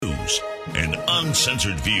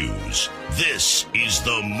Uncensored views. This is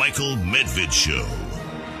the Michael Medved Show.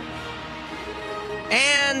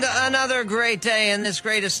 And another great day in this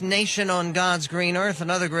greatest nation on God's green earth.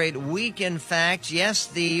 Another great week, in fact. Yes,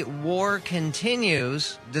 the war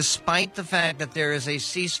continues, despite the fact that there is a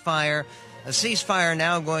ceasefire. A ceasefire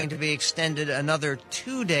now going to be extended another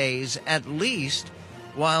 2 days at least,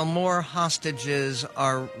 while more hostages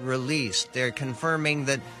are released. They're confirming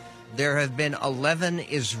that there have been 11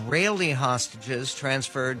 Israeli hostages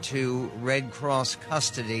transferred to Red Cross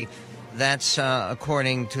custody. That's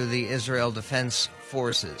according to the Israel Defense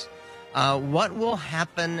Forces. What will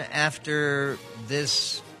happen after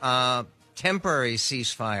this temporary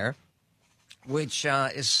ceasefire, which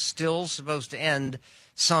is still supposed to end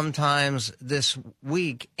sometimes this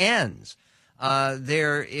week, ends?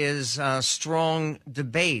 There is strong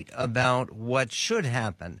debate about what should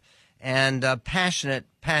happen, and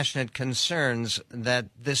passionate concerns that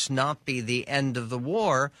this not be the end of the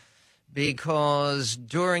war, because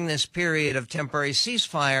during this period of temporary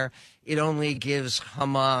ceasefire, it only gives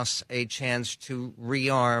Hamas a chance to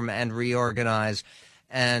rearm and reorganize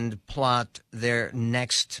and plot their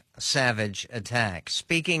next savage attack.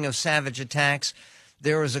 Speaking of savage attacks,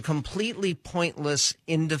 there was a completely pointless,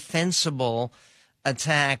 indefensible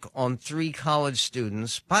attack on 3 college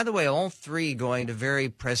students. By the way, all 3 going to very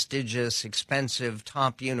prestigious, expensive,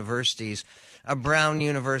 top universities. Brown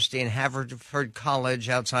University and Haverford College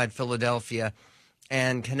outside Philadelphia,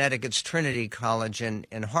 and Connecticut's Trinity College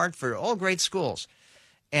in Hartford, all great schools.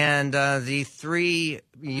 And the 3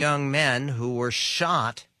 young men who were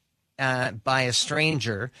shot by a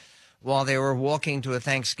stranger while they were walking to a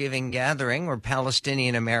Thanksgiving gathering were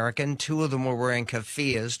Palestinian American. 2 of them were wearing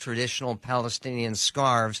keffiyehs, traditional Palestinian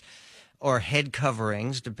scarves, or head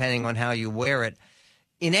coverings, depending on how you wear it.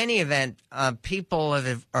 In any event, people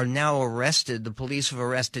are now arrested. The police have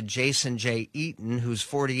arrested Jason J. Eaton, who's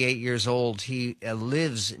 48 years old. He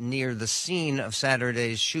lives near the scene of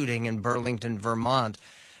Saturday's shooting in Burlington, Vermont.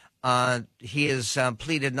 He has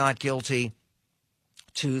pleaded not guilty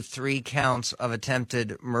to 3 counts of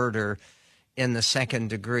attempted murder in the second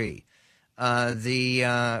degree.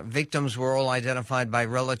 The victims were all identified by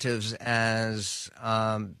relatives as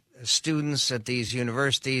students at these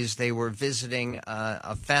universities. They were visiting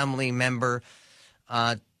a family member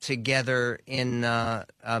together in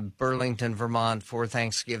Burlington, Vermont for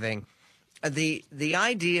Thanksgiving. The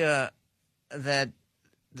idea that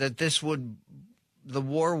the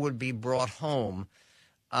war would be brought home.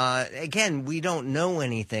 Again, we don't know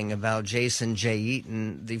anything about Jason J.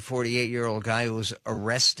 Eaton, the 48-year-old guy who was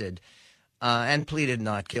arrested and pleaded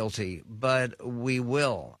not guilty, but we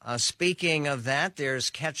will. Speaking of that, there's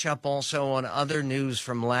catch up also on other news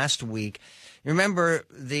from last week. Remember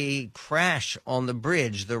the crash on the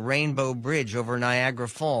bridge, the Rainbow Bridge over Niagara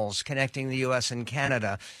Falls, connecting the U.S. and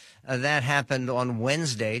Canada. That happened on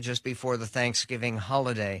Wednesday, just before the Thanksgiving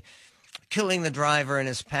holiday, killing the driver and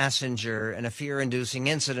his passenger in a fear-inducing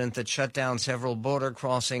incident that shut down several border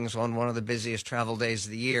crossings on one of the busiest travel days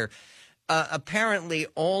of the year. Apparently,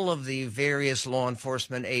 all of the various law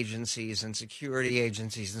enforcement agencies and security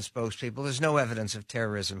agencies and spokespeople, there's no evidence of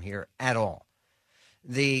terrorism here at all.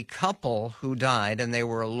 The couple who died, and they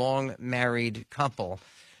were a long-married couple,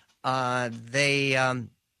 they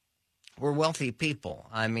were wealthy people.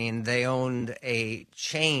 I mean, they owned a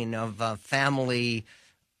chain of family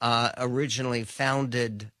originally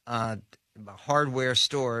founded hardware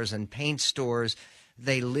stores and paint stores.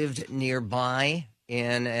 They lived nearby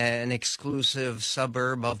in an exclusive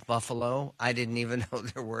suburb of Buffalo. I didn't even know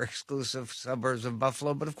there were exclusive suburbs of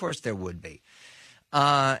Buffalo, but of course there would be.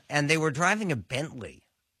 And they were driving a Bentley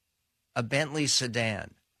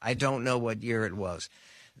sedan. I don't know what year it was.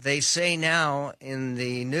 They say now in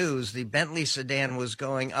the news the Bentley sedan was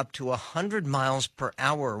going up to 100 miles per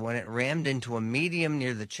hour when it rammed into a medium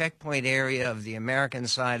near the checkpoint area of the American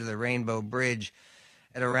side of the Rainbow Bridge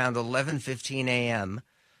at around 11:15 a.m.,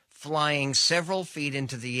 flying several feet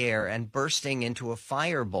into the air and bursting into a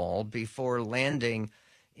fireball before landing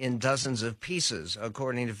in dozens of pieces,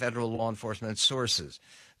 according to federal law enforcement sources.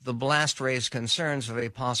 The blast raised concerns of a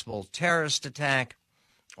possible terrorist attack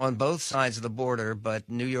on both sides of the border, but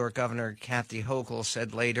New York Governor Kathy Hochul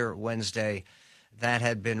said later Wednesday that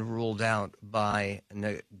had been ruled out by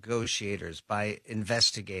negotiators, by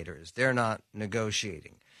investigators. They're not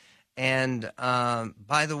negotiating. And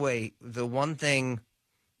by the way, the one thing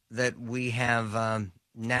that we have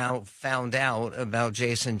now found out about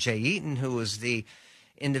Jason J. Eaton, who was the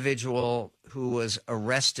individual who was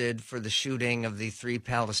arrested for the shooting of the 3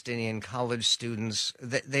 Palestinian college students,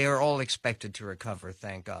 they are all expected to recover,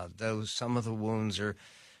 thank God, though some of the wounds are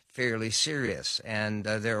fairly serious, and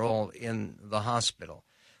they're all in the hospital.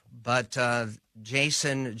 But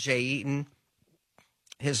Jason J. Eaton,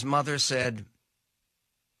 his mother said,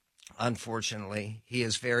 unfortunately, he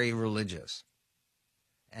is very religious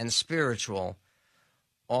and spiritual,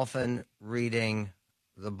 often reading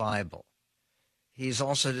the Bible. He's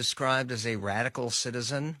also described as a radical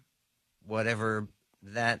citizen, whatever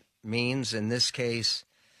that means. In this case,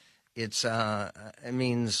 it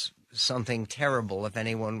means something terrible if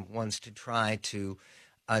anyone wants to try to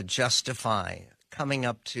justify coming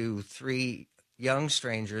up to 3 young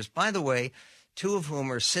strangers, by the way, 2 of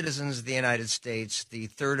whom are citizens of the United States, the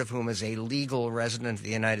third of whom is a legal resident of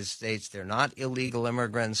the United States. They're not illegal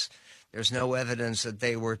immigrants. There's no evidence that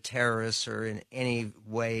they were terrorists or in any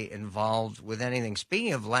way involved with anything.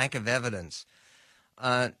 Speaking of lack of evidence,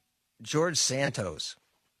 George Santos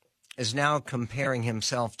is now comparing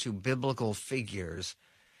himself to biblical figures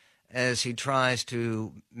as he tries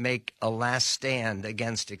to make a last stand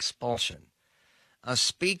against expulsion.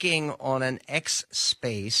 Speaking on an X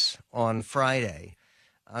space on Friday,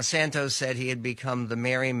 Santos said he had become the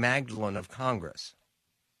Mary Magdalene of Congress.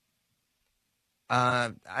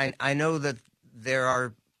 I know that there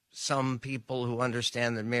are some people who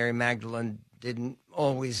understand that Mary Magdalene didn't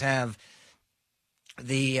always have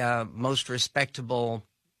the most respectable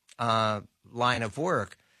line of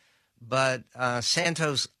work, but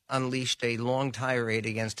Santos unleashed a long tirade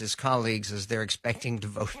against his colleagues as they're expecting to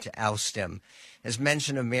vote to oust him. His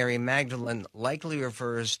mention of Mary Magdalene likely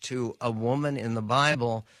refers to a woman in the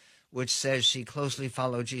Bible which says she closely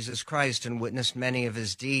followed Jesus Christ and witnessed many of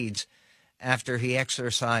his deeds after he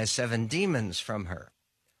exorcised 7 demons from her.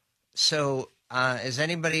 So is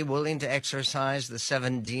anybody willing to exorcise the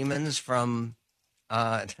 7 demons from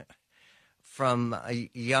young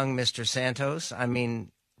Mr. Santos? I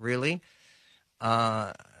mean, really?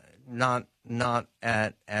 Not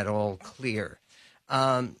at all clear.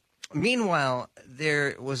 Meanwhile,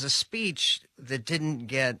 there was a speech that didn't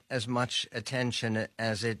get as much attention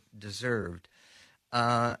as it deserved,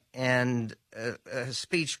 and a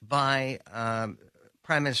speech by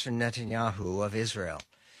Prime Minister Netanyahu of Israel,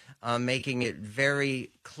 making it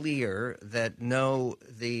very clear that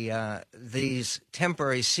these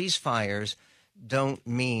temporary ceasefires don't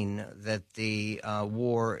mean that the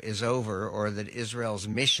war is over or that Israel's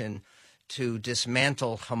mission to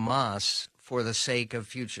dismantle Hamas for the sake of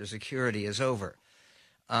future security is over.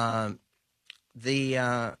 The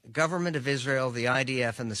government of Israel, the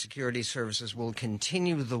IDF, and the security services will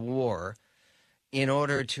continue the war in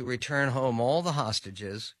order to return home all the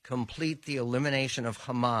hostages, complete the elimination of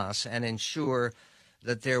Hamas, and ensure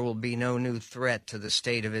that there will be no new threat to the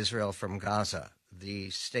state of Israel from Gaza, the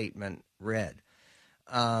statement read.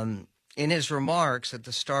 In his remarks at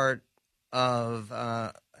the start of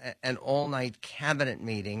an all-night cabinet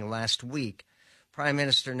meeting last week, Prime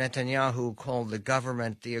Minister Netanyahu called the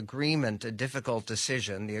government, the agreement, a difficult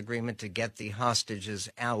decision, the agreement to get the hostages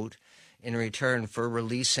out in return for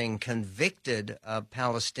releasing convicted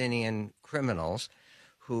Palestinian criminals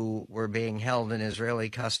who were being held in Israeli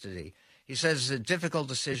custody. He says it's a difficult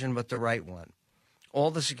decision, but the right one.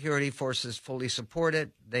 All the security forces fully support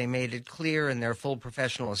it. They made it clear in their full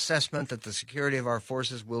professional assessment that the security of our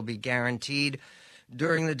forces will be guaranteed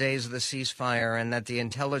during the days of the ceasefire and that the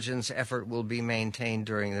intelligence effort will be maintained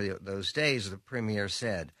during those days, the premier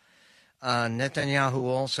said. Netanyahu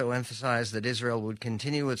also emphasized that Israel would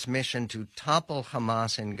continue its mission to topple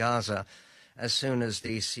Hamas in Gaza as soon as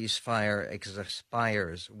the ceasefire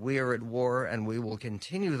expires. We are at war and we will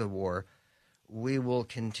continue the war. We will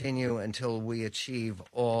continue until we achieve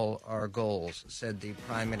all our goals, said the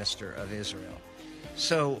Prime Minister of Israel.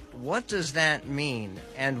 So what does that mean?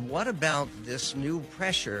 And what about this new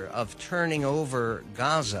pressure of turning over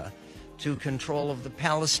Gaza to control of the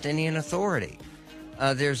Palestinian Authority?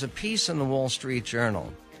 There's a piece in the Wall Street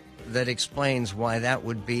Journal that explains why that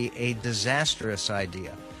would be a disastrous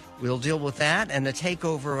idea. We'll deal with that and the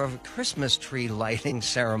takeover of a Christmas tree lighting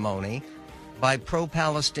ceremony by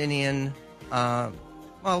pro-Palestinian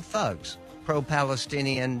thugs,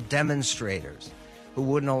 pro-Palestinian demonstrators who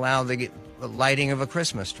wouldn't allow the lighting of a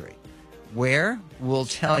Christmas tree. Where? We'll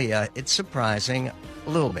tell you. It's surprising a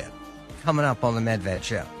little bit. Coming up on the Medved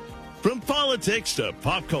Show. From politics to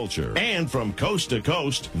pop culture and from coast to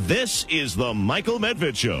coast, this is the Michael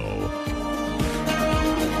Medved Show.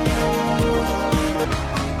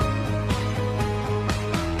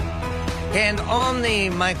 And on the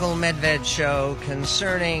Michael Medved Show,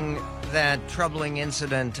 concerning that troubling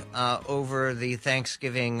incident over the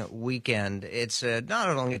Thanksgiving weekend, it's not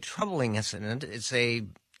only a troubling incident, it's a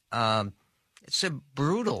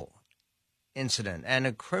brutal incident and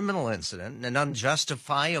a criminal incident, an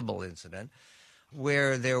unjustifiable incident,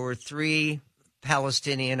 where there were 3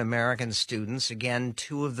 Palestinian American students, again,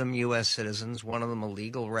 2 of them U.S. citizens, one of them a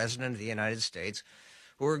legal resident of the United States,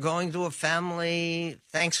 who were going to a family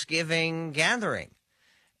Thanksgiving gathering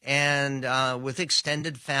and with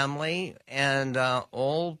extended family, and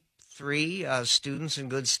all 3 students in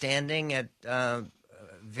good standing at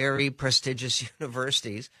very prestigious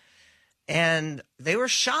universities, and they were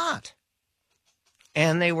shot.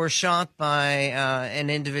 And they were shot by an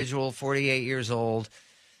individual, 48 years old,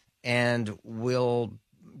 and we'll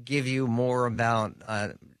give you more about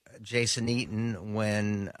Jason Eaton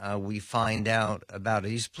when we find out about it.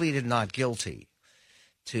 He's pleaded not guilty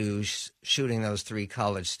to shooting those 3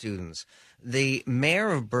 college students. The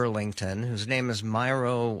mayor of Burlington, whose name is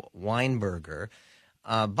Miro Weinberger,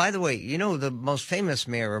 by the way, you know the most famous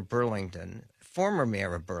mayor of Burlington, former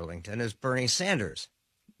mayor of Burlington, is Bernie Sanders.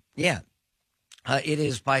 Yeah. It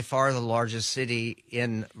is by far the largest city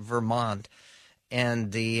in Vermont,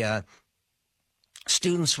 and the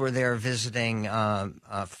students were there visiting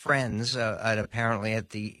friends apparently at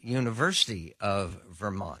the University of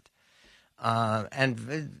Vermont,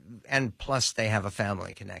 and plus they have a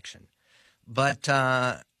family connection. But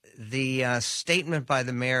the statement by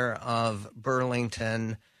the mayor of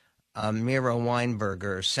Burlington, Miro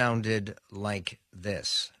Weinberger, sounded like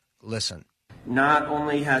this. Listen. Not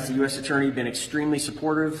only has the U.S. Attorney been extremely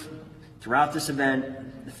supportive throughout this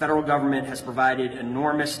event, the federal government has provided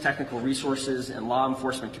enormous technical resources and law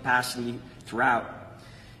enforcement capacity throughout.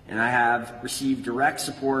 And I have received direct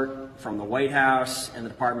support from the White House and the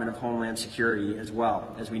Department of Homeland Security as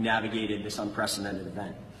well as we navigated this unprecedented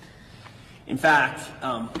event. In fact,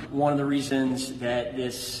 one of the reasons that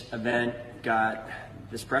this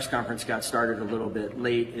press conference got started a little bit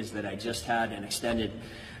late is that I just had an extended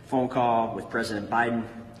phone call with President Biden.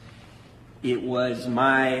 It was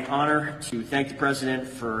my honor to thank the President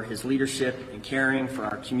for his leadership in caring for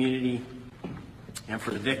our community and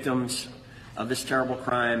for the victims of this terrible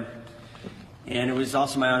crime. And it was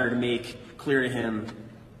also my honor to make clear to him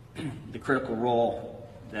the critical role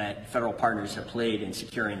that federal partners have played in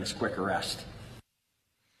securing this quick arrest.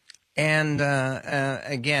 And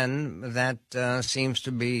again, that seems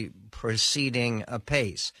to be proceeding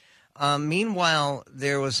apace. Meanwhile,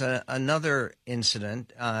 there was another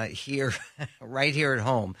incident here, right here at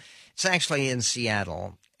home. It's actually in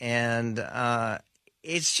Seattle, and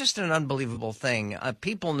it's just an unbelievable thing.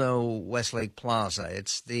 People know Westlake Plaza.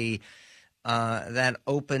 It's that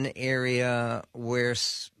open area where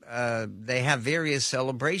they have various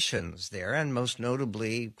celebrations there, and most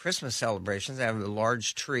notably Christmas celebrations. They have a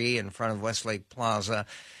large tree in front of Westlake Plaza,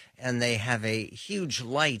 and they have a huge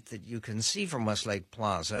light that you can see from Westlake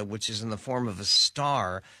Plaza, which is in the form of a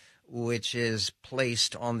star, which is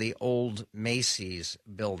placed on the old Macy's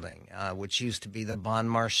building, which used to be the Bon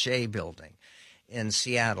Marché building in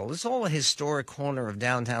Seattle. It's all a historic corner of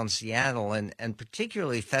downtown Seattle, and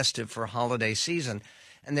particularly festive for holiday season.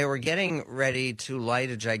 And they were getting ready to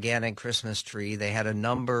light a gigantic Christmas tree. They had a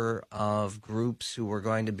number of groups who were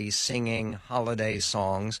going to be singing holiday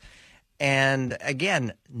songs. And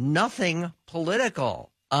again, nothing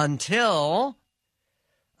political until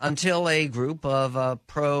a group of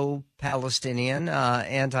pro-Palestinian,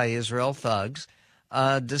 anti-Israel thugs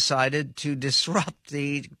decided to disrupt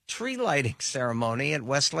the tree lighting ceremony at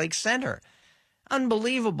Westlake Center.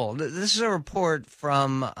 Unbelievable. This is a report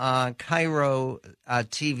from Cairo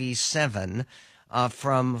TV 7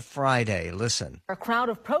 from Friday. Listen. A crowd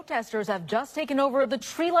of protesters have just taken over the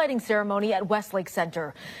tree lighting ceremony at Westlake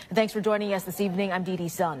Center. Thanks for joining us this evening. I'm Dee Dee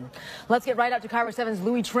Sun. Let's get right out to Cairo 7's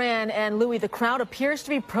Louis Tran. And Louis, the crowd appears to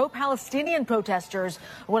be pro-Palestinian protesters.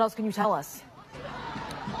 What else can you tell us?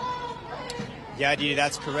 Yeah, Dee Dee,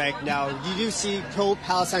 that's correct. Now, you do see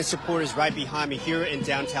pro-Palestine supporters right behind me here in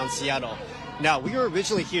downtown Seattle. Now, we were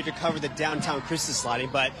originally here to cover the downtown Christmas lighting,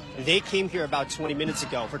 but they came here about 20 minutes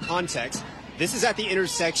ago. For context, this is at the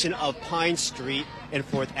intersection of Pine Street and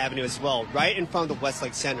 4th Avenue as well, right in front of the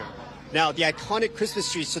Westlake Center. Now, the iconic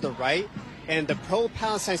Christmas tree is to the right, and the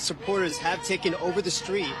pro-Palestine supporters have taken over the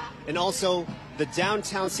street, and also the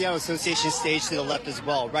Downtown Seattle Association stage to the left as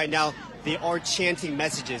well. Right now, they are chanting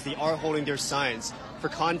messages. They are holding their signs. For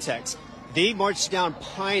context, they marched down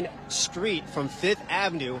Pine Street from 5th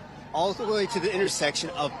Avenue all the way to the intersection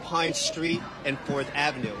of Pine Street and 4th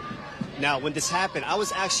Avenue. Now, when this happened, I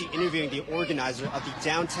was actually interviewing the organizer of the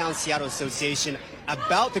Downtown Seattle Association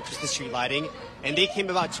about the Christmas tree lighting, and they came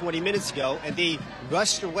about 20 minutes ago, and they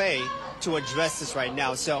rushed away to address this right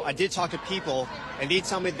now. So I did talk to people, and they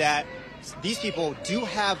tell me that these people do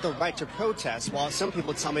have the right to protest, while some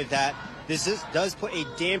people tell me that does put a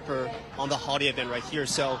damper on the holiday event right here.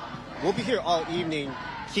 So we'll be here all evening,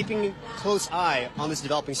 keeping a close eye on this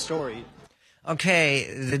developing story.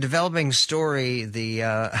 Okay, the developing story,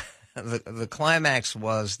 the climax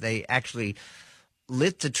was they actually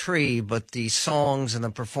lit the tree, but the songs and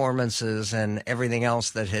the performances and everything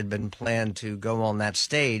else that had been planned to go on that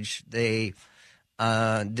stage, they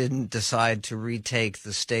didn't decide to retake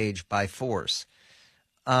the stage by force.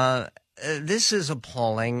 This is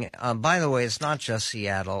appalling. By the way, it's not just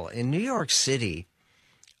Seattle. In New York City,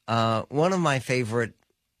 one of my favorite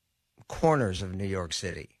corners of New York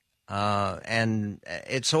City, and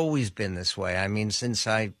it's always been this way. I mean, since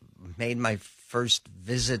I made my first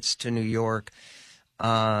visits to New York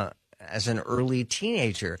as an early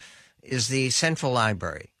teenager, is the Central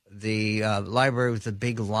Library. The library with the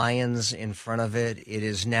big lions in front of it. It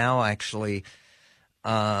is now actually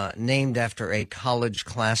named after a college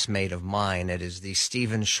classmate of mine. It is the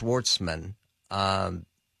Stephen Schwartzman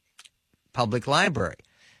Public Library.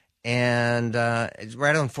 And it's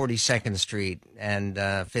right on 42nd Street and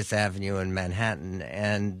 5th Avenue in Manhattan.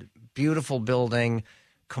 And beautiful building,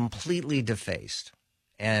 completely defaced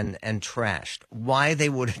and trashed. Why they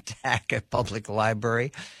would attack a public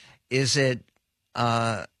library? Is it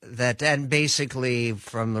that, and basically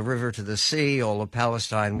from the river to the sea, all of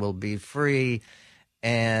Palestine will be free,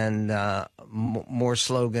 and more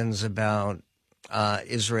slogans about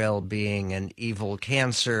Israel being an evil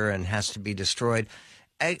cancer and has to be destroyed.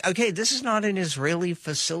 Okay, this is not an Israeli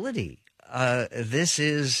facility. This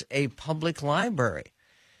is a public library.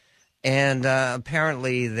 And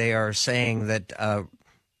apparently they are saying that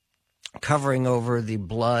covering over the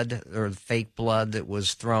blood or the fake blood that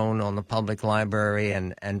was thrown on the public library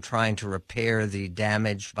and trying to repair the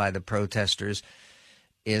damage by the protesters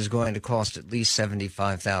is going to cost at least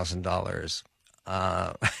 $75,000.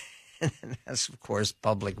 That's, of course,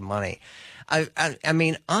 public money. I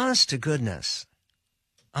mean, honest to goodness,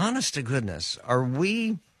 are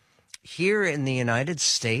we here in the United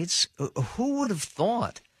States? Who would have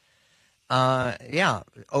thought?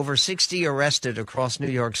 Over 60 arrested across New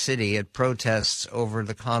York City at protests over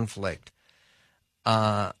the conflict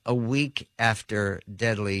a week after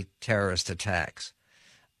deadly terrorist attacks.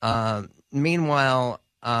 Meanwhile,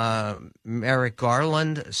 Merrick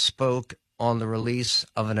Garland spoke on the release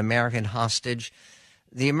of an American hostage.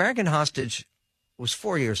 The American hostage was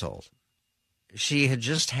 4 years old. She had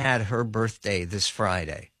just had her birthday this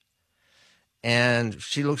Friday. And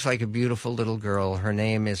she looks like a beautiful little girl. Her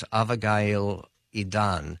name is Avigail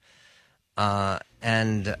Idan.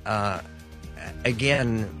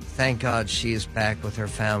 Again, thank God she is back with her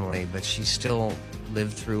family, but she still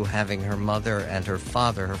lived through having her mother and her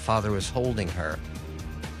father. Her father was holding her,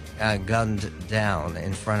 gunned down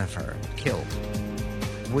in front of her, killed.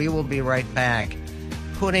 We will be right back,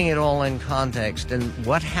 putting it all in context. And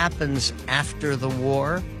what happens after the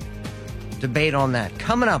war? Debate on that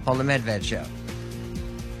coming up on the Medved Show.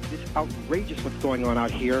 It's outrageous what's going on out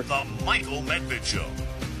here. The Michael Medved Show.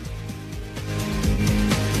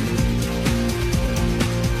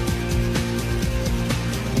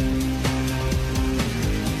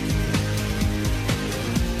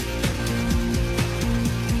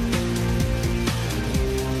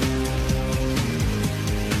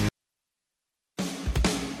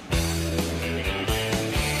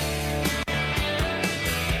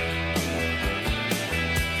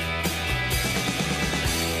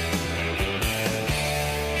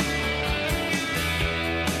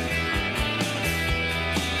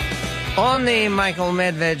 On the Michael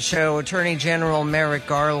Medved Show, Attorney General Merrick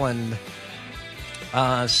Garland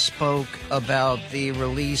spoke about the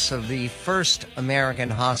release of the first American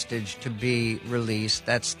hostage to be released.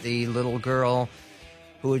 That's the little girl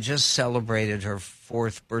who had just celebrated her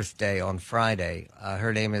 4th birthday on Friday.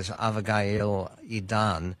 Her name is Avigail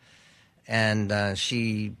Idan, and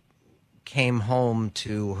she came home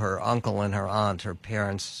to her uncle and her aunt. Her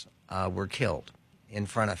parents were killed in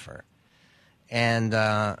front of her.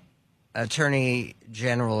 And Attorney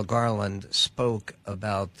General Garland spoke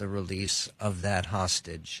about the release of that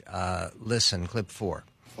hostage. Listen, clip 4.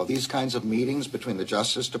 While these kinds of meetings between the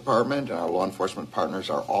Justice Department and our law enforcement partners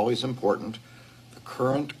are always important, the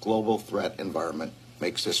current global threat environment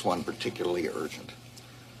makes this one particularly urgent.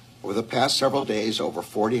 Over the past several days, over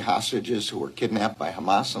 40 hostages who were kidnapped by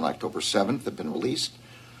Hamas on October 7th have been released.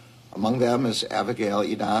 Among them is Avigail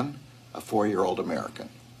Idan, a 4-year-old American.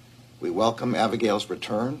 We welcome Abigail's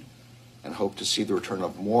return and hope to see the return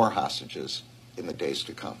of more hostages in the days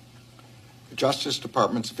to come. The Justice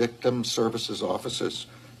Department's Victim Services Offices,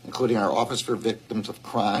 including our Office for Victims of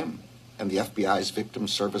Crime and the FBI's Victim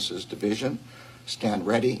Services Division stand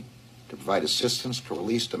ready to provide assistance to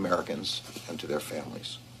released Americans and to their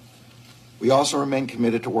families. We also remain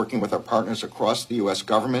committed to working with our partners across the U.S.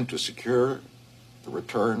 government to secure the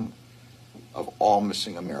return of all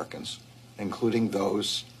missing Americans, including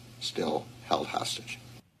those still held hostage.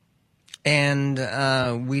 And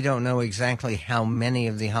we don't know exactly how many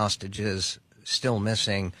of the hostages still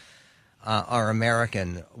missing are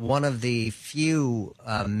American. One of the few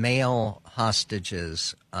male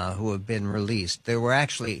hostages who have been released, there were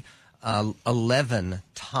actually 11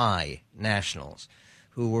 Thai nationals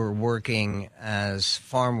who were working as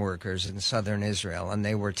farm workers in southern Israel, and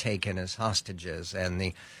they were taken as hostages. And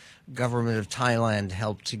the government of Thailand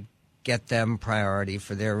helped to get them priority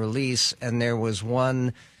for their release. And there was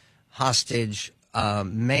one hostage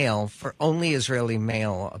male, for only Israeli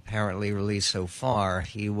male apparently released so far.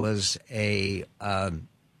 He was a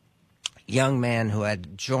young man who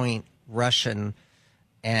had joint Russian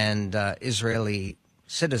and Israeli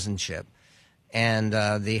citizenship. And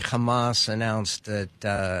the Hamas announced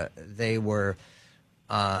that they were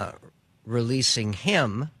releasing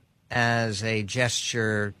him as a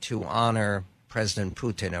gesture to honor President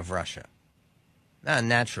Putin of Russia.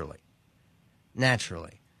 Naturally.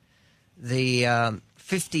 The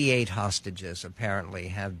 58 hostages apparently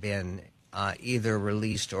have been either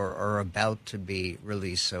released or are about to be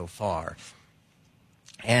released so far.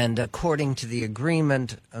 And according to the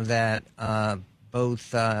agreement that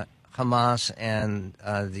both Hamas and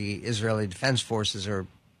the Israeli Defense Forces are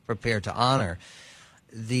prepared to honor,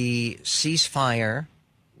 the ceasefire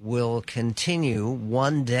will continue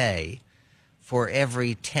one day for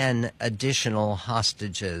every 10 additional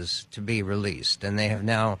hostages to be released. And they have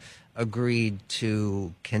now agreed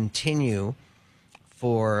to continue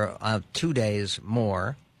for 2 days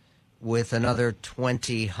more, with another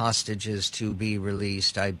 20 hostages to be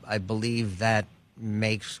released. I believe that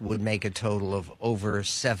would make a total of over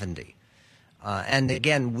 70. And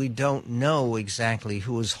again, we don't know exactly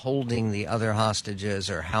who is holding the other hostages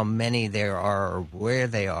or how many there are or where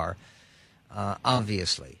they are,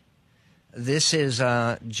 obviously. This is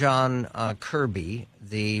John Kirby,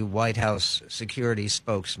 the White House security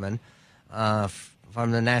spokesman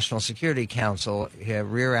from the National Security Council.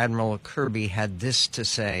 Rear Admiral Kirby had this to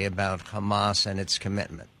say about Hamas and its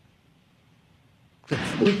commitment.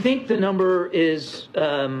 We think the number is,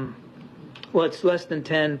 it's less than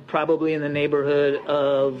 10, probably in the neighborhood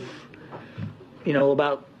of,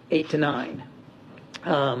 about 8 to 9.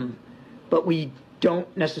 But we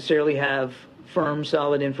don't necessarily have firm,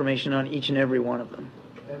 solid information on each and every one of them.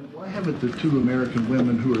 And why haven't the two American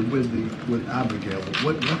women who are with Abigail,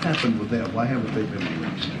 what happened with them? Why haven't they been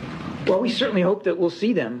released? Well, we certainly hope that we'll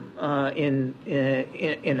see them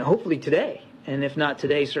in hopefully today. And if not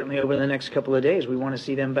today, certainly over the next couple of days. We want to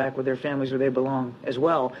see them back with their families where they belong as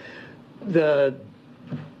well. The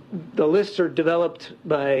lists are developed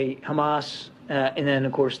by Hamas, and then,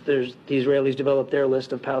 of course, the Israelis develop their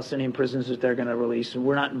list of Palestinian prisoners that they're going to release. And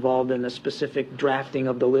we're not involved in the specific drafting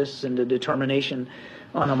of the lists and the determination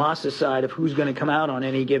on Hamas's side of who's going to come out on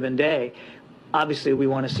any given day. Obviously, we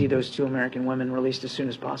want to see those two American women released as soon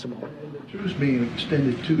as possible. And the truce being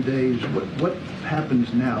extended 2 days, what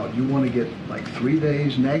happens now? Do you want to get like 3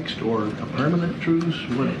 days next, or a permanent truce?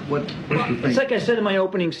 What's the thing? It's like I said in my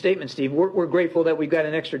opening statement, Steve. We're grateful that we've got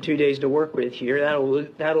an extra 2 days to work with here.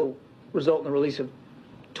 That'll result in the release of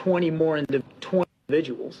 20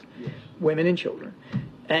 individuals, women and children.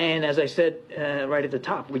 And as I said right at the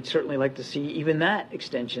top, we'd certainly like to see even that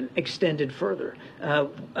extension extended further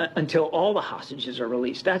until all the hostages are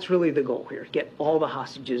released. That's really the goal here, get all the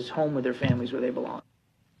hostages home with their families where they belong.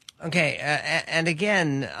 Okay, and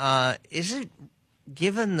again, is it,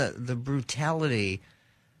 given the brutality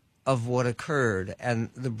of what occurred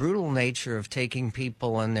and the brutal nature of taking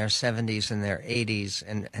people in their 70s and their 80s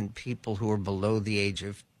and people who are below the age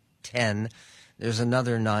of 10, there's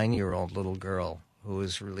another 9-year-old little girl who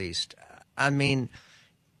was released. I mean,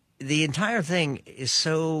 the entire thing is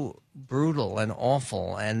so brutal and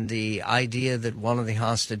awful, and the idea that one of the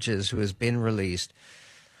hostages who has been released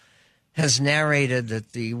has narrated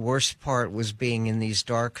that the worst part was being in these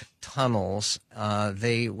dark tunnels.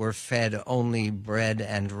 They were fed only bread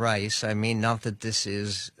and rice. I mean, not that this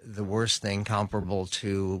is the worst thing comparable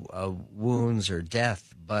to wounds or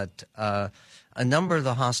death, but a number of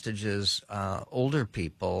the hostages, older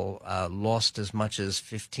people, lost as much as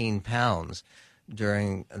 15 pounds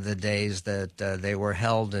during the days that they were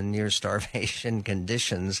held in near starvation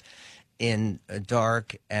conditions in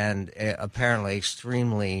dark and apparently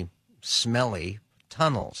extremely smelly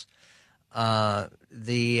tunnels.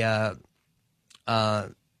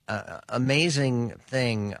 amazing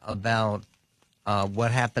thing about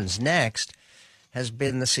what happens next has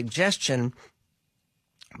been the suggestion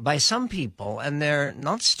by some people, and they're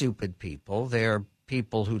not stupid people, they're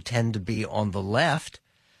people who tend to be on the left,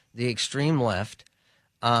 the extreme left,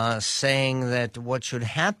 saying that what should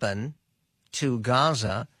happen to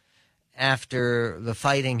Gaza after the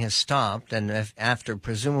fighting has stopped and after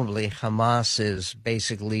presumably Hamas is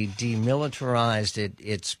basically demilitarized,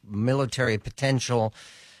 its military potential,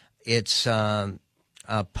 its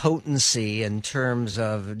potency in terms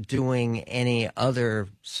of doing any other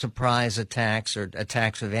surprise attacks or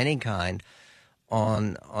attacks of any kind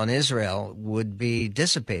on Israel would be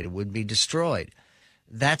dissipated, would be destroyed.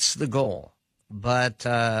 That's the goal. But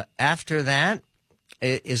after that,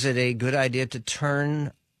 is it a good idea to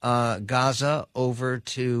turn Gaza over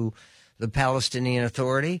to the Palestinian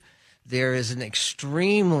Authority? There is an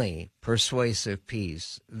extremely persuasive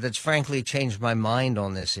piece that's frankly changed my mind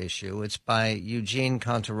on this issue. It's by Eugene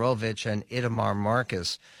Kontorovich and Itamar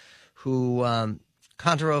Marcus, who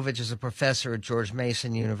Kontorovich is a professor at George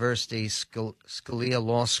Mason University, Scalia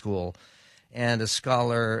Law School, and a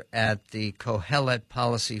scholar at the Kohelet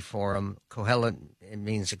Policy Forum. Kohelet, it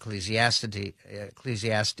means Ecclesiastes.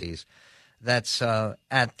 That's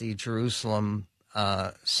at the Jerusalem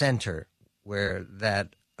Center where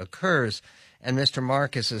that occurs. And Mr.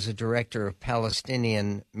 Marcus is a director of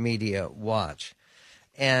Palestinian Media Watch.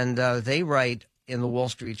 And they write in the Wall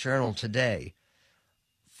Street Journal today,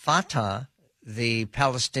 Fatah, the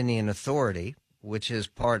Palestinian Authority, which is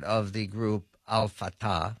part of the group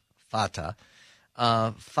Al-Fatah,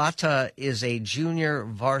 Fatah is a junior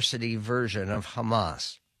varsity version of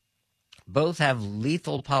Hamas. Both have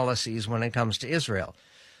lethal policies when it comes to Israel.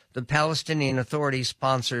 The Palestinian Authority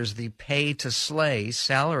sponsors the pay-to-slay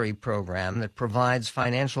salary program that provides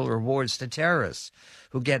financial rewards to terrorists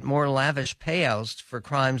who get more lavish payouts for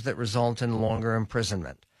crimes that result in longer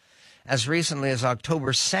imprisonment. As recently as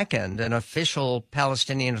October 2nd, an official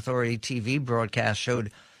Palestinian Authority TV broadcast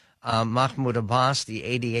showed Mahmoud Abbas, the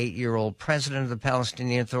 88-year-old president of the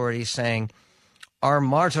Palestinian Authority, saying, "Our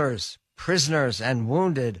martyrs, prisoners, and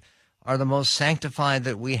wounded are the most sanctified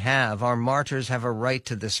that we have. Our martyrs have a right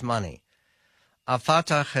to this money."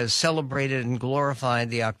 Fatah has celebrated and glorified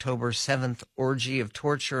the October 7th orgy of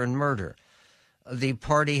torture and murder. The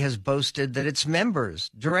party has boasted that its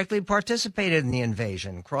members directly participated in the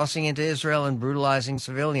invasion, crossing into Israel and brutalizing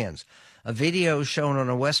civilians. A video shown on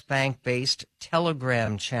a West Bank-based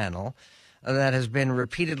Telegram channel that has been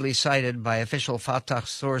repeatedly cited by official Fatah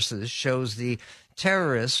sources shows the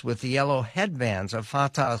terrorists with the yellow headbands of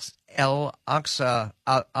Fatah's Al-Aqsa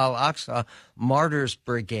Martyrs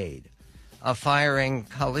Brigade, firing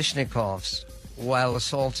Kalashnikovs while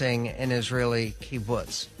assaulting an Israeli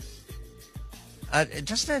kibbutz.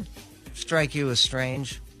 Doesn't that strike you as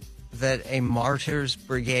strange that a Martyrs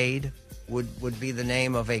Brigade would be the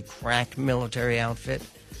name of a crack military outfit?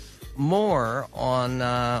 More on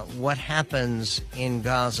what happens in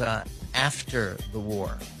Gaza after the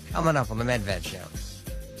war. Coming up on The Medved Show.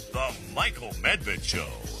 The Michael Medved Show.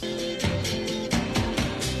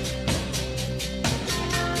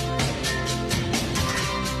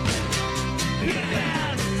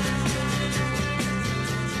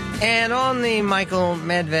 And on the Michael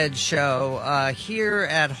Medved Show, here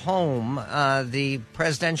at home, the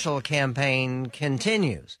presidential campaign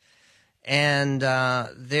continues. And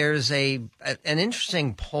there's an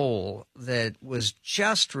interesting poll that was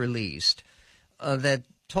just released that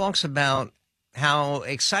talks about how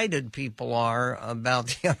excited people are about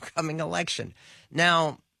the upcoming election.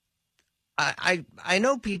 Now, I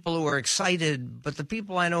know people who are excited, but the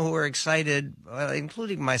people I know who are excited,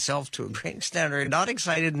 including myself to a great extent, are not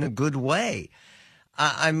excited in a good way.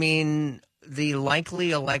 I mean, the likely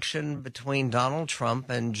election between Donald Trump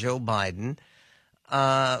and Joe Biden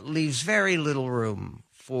leaves very little room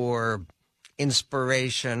for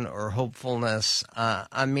inspiration or hopefulness.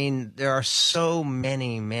 I mean, there are so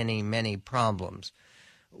many, many, many problems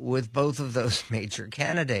with both of those major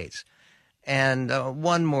candidates, and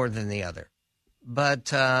one more than the other. But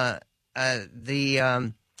there's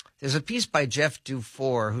a piece by Jeff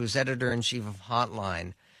Dufour, who's editor-in-chief of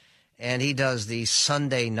Hotline, and he does the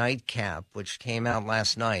Sunday Nightcap, which came out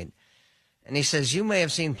last night. And he says, "You may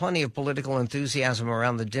have seen plenty of political enthusiasm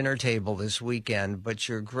around the dinner table this weekend, but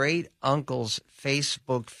your great uncle's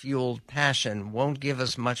Facebook-fueled passion won't give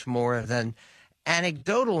us much more than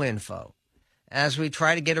anecdotal info as we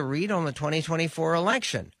try to get a read on the 2024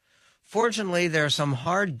 election. Fortunately, there's some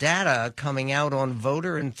hard data coming out on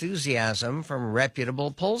voter enthusiasm from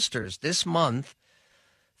reputable pollsters. This month,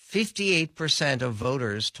 58% of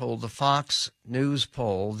voters told the Fox News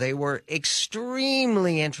poll they were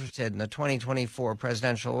extremely interested in the 2024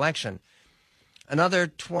 presidential election. Another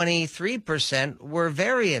 23% were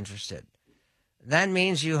very interested. That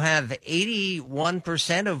means you have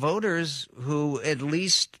 81% of voters who, at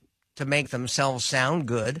least to make themselves sound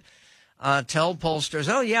good, tell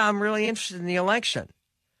pollsters, oh, yeah, I'm really interested in the election.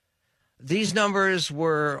 These numbers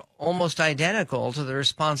were almost identical to the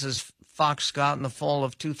responses Fox got in the fall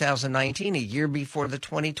of 2019, a year before the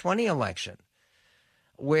 2020 election,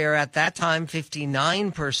 where at that time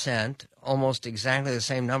 59%, almost exactly the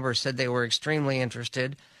same number, said they were extremely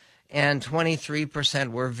interested, and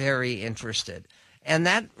 23% were very interested. And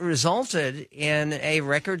that resulted in a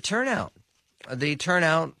record turnout. The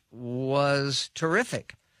turnout was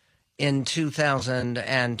terrific in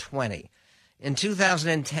 2020. In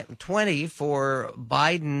 2020, for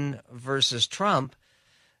Biden versus Trump,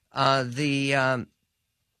 there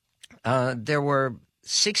were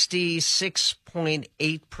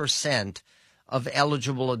 66.8% of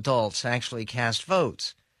eligible adults actually cast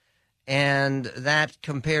votes. And that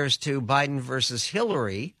compares to Biden versus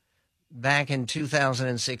Hillary back in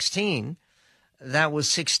 2016. That was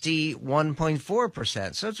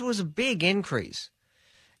 61.4%. So it was a big increase.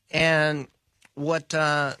 And what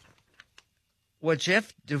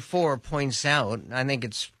Jeff Dufour points out, I think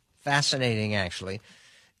it's fascinating actually,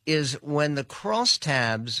 is when the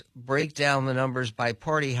crosstabs break down the numbers by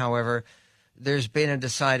party, however, there's been a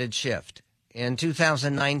decided shift. In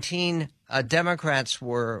 2019, Democrats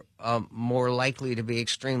were more likely to be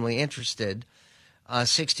extremely interested,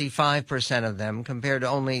 65% of them, compared to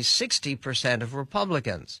only 60% of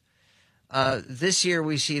Republicans. This year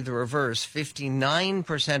we see the reverse.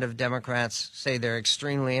 59% of Democrats say they're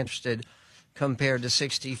extremely interested, compared to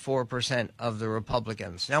 64% of the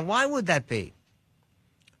Republicans. Now, why would that be?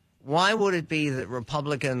 Why would it be that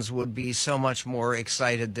Republicans would be so much more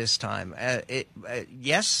excited this time?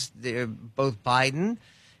 Yes, both Biden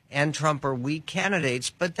and Trump are weak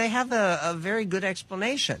candidates, but they have a very good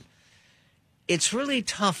explanation. It's really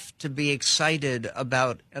tough to be excited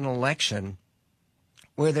about an election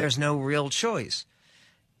where there's no real choice.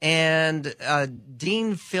 And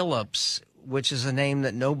Dean Phillips, which is a name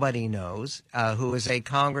that nobody knows, who is a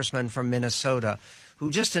congressman from Minnesota, who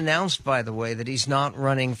just announced, by the way, that he's not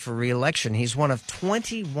running for re-election. He's one of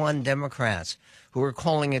 21 Democrats who are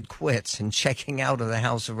calling it quits and checking out of the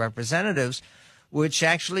House of Representatives, which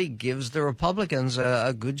actually gives the Republicans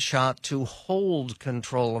a good shot to hold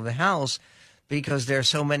control of the House, because there are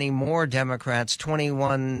so many more Democrats,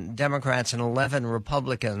 21 Democrats and 11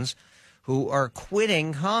 Republicans, who are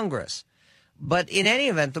quitting Congress. But in any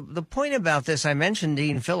event, the point about this, I mentioned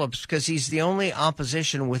Dean Phillips because he's the only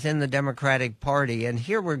opposition within the Democratic Party. And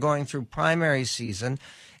here we're going through primary season,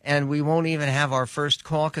 and we won't even have our first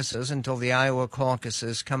caucuses until the Iowa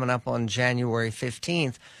caucuses coming up on January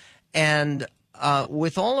 15th. And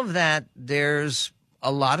with all of that, there's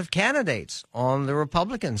a lot of candidates on the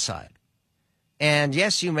Republican side. And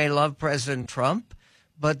yes, you may love President Trump,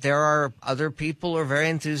 but there are other people who are very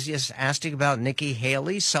enthusiastic about Nikki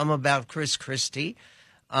Haley, some about Chris Christie,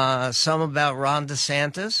 some about Ron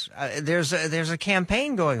DeSantis. There's a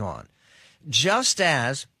campaign going on. Just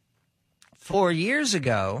as 4 years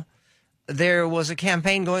ago, there was a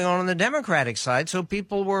campaign going on the Democratic side, so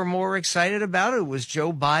people were more excited about it. It was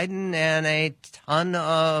Joe Biden and a ton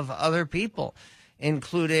of other people,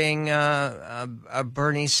 including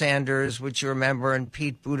Bernie Sanders, which you remember, and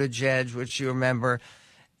Pete Buttigieg, which you remember,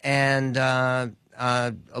 and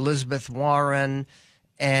Elizabeth Warren,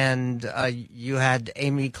 and you had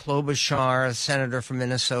Amy Klobuchar, a senator from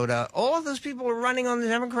Minnesota. All of those people were running on the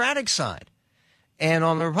Democratic side. And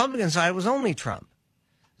on the Republican side, it was only Trump.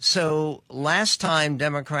 So last time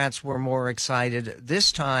Democrats were more excited.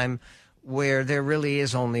 This time, where there really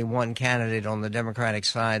is only one candidate on the Democratic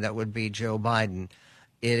side, that would be Joe Biden,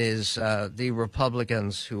 it is the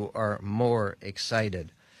Republicans who are more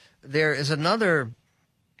excited. There is another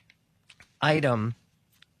item,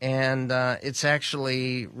 and it's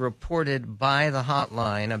actually reported by the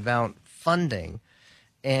hotline about funding.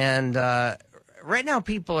 And right now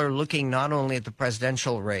people are looking not only at the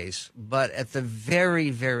presidential race, but at the very,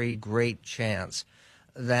 very great chance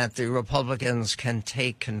that the Republicans can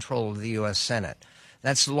take control of the U.S. Senate.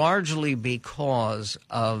 That's largely because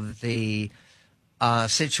of the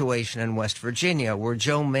situation in West Virginia, where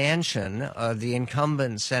Joe Manchin, the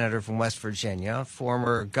incumbent senator from West Virginia,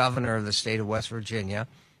 former governor of the state of West Virginia,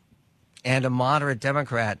 and a moderate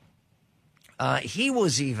Democrat, he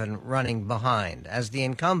was even running behind as the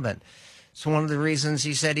incumbent. It's one of the reasons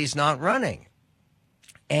he said he's not running.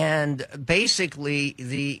 And basically,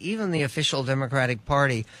 even the official Democratic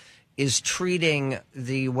Party is treating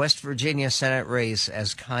the West Virginia Senate race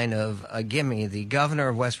as kind of a gimme. The governor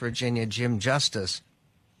of West Virginia, Jim Justice,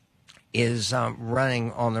 is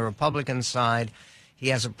running on the Republican side. He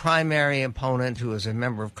has a primary opponent who is a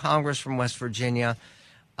member of Congress from West Virginia,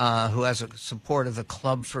 who has a support of the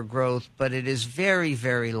Club for Growth. But it is very,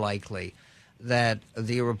 very likely that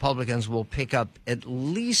the Republicans will pick up at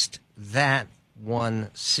least that one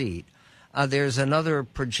seat. There's another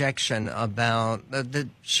projection about that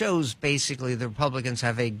shows basically the Republicans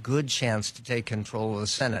have a good chance to take control of the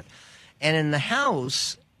Senate. And in the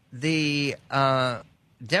House, the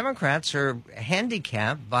Democrats are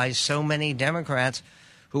handicapped by so many Democrats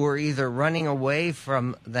who are either running away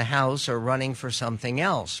from the House or running for something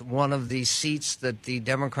else. One of the seats that the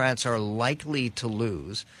Democrats are likely to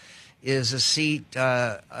lose is a seat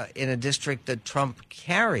in a district that Trump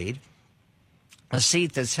carried, a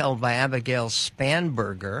seat that's held by Abigail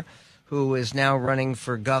Spanberger, who is now running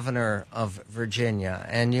for governor of Virginia.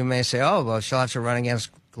 And you may say, oh, well, she'll have to run against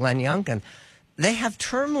Glenn Youngkin. They have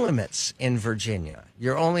term limits in Virginia.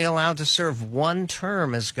 You're only allowed to serve one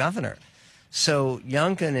term as governor. So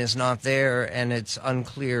Youngkin is not there, and it's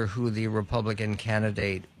unclear who the Republican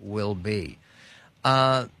candidate will be.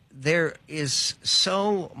 There is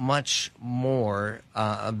so much more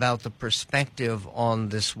about the perspective on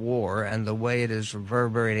this war and the way it is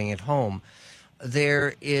reverberating at home.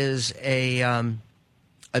 There is a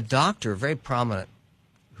doctor, very prominent,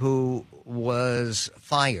 who was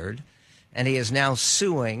fired, and he is now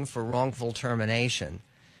suing for wrongful termination.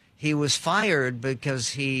 He was fired because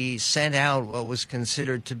he sent out what was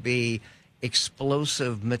considered to be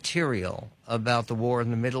explosive material about the war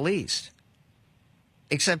in the Middle East.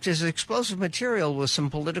 Except his explosive material was some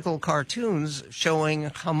political cartoons showing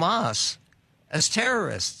Hamas as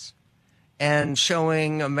terrorists and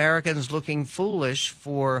showing Americans looking foolish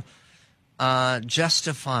for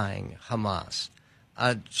justifying Hamas.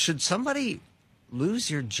 Should somebody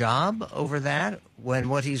lose your job over that when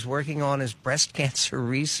what he's working on is breast cancer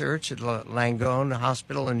research at Langone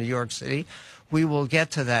Hospital in New York City? We will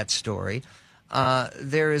get to that story.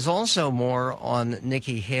 There is also more on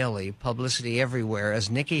Nikki Haley, publicity everywhere. As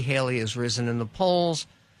Nikki Haley has risen in the polls,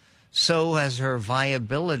 so has her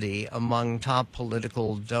viability among top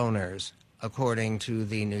political donors, according to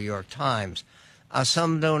the New York Times.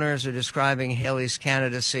 Some donors are describing Haley's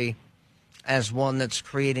candidacy as one that's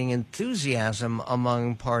creating enthusiasm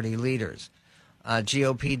among party leaders.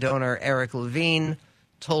 GOP donor Eric Levine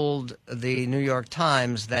told the New York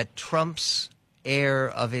Times that Trump's air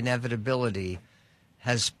of inevitability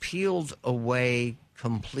has peeled away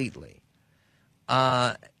completely.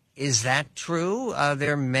 Is that true?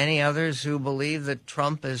 There are many others who believe that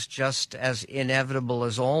Trump is just as inevitable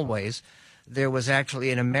as always. There was actually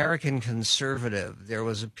an American conservative. There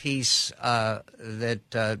was a piece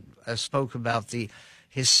that spoke about the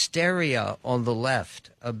hysteria on the left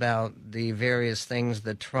about the various things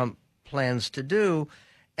that Trump plans to do.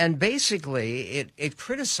 And basically, it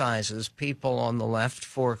criticizes people on the left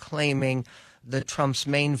for claiming that Trump's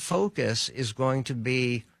main focus is going to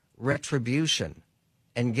be retribution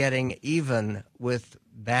and getting even with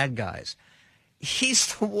bad guys.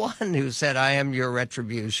 He's the one who said, I am your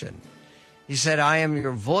retribution. He said, I am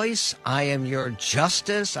your voice, I am your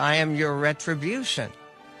justice, I am your retribution.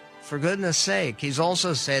 For goodness sake, he's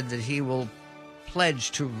also said that he will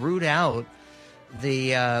pledge to root out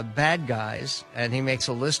the bad guys, and he makes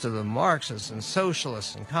a list of them, Marxists and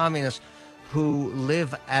socialists and communists, who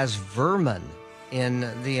live as vermin in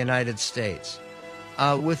the United States.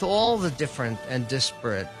 With all the different and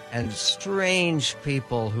disparate and strange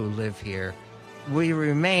people who live here, we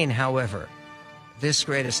remain, however, this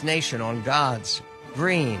greatest nation on God's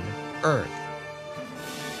green earth.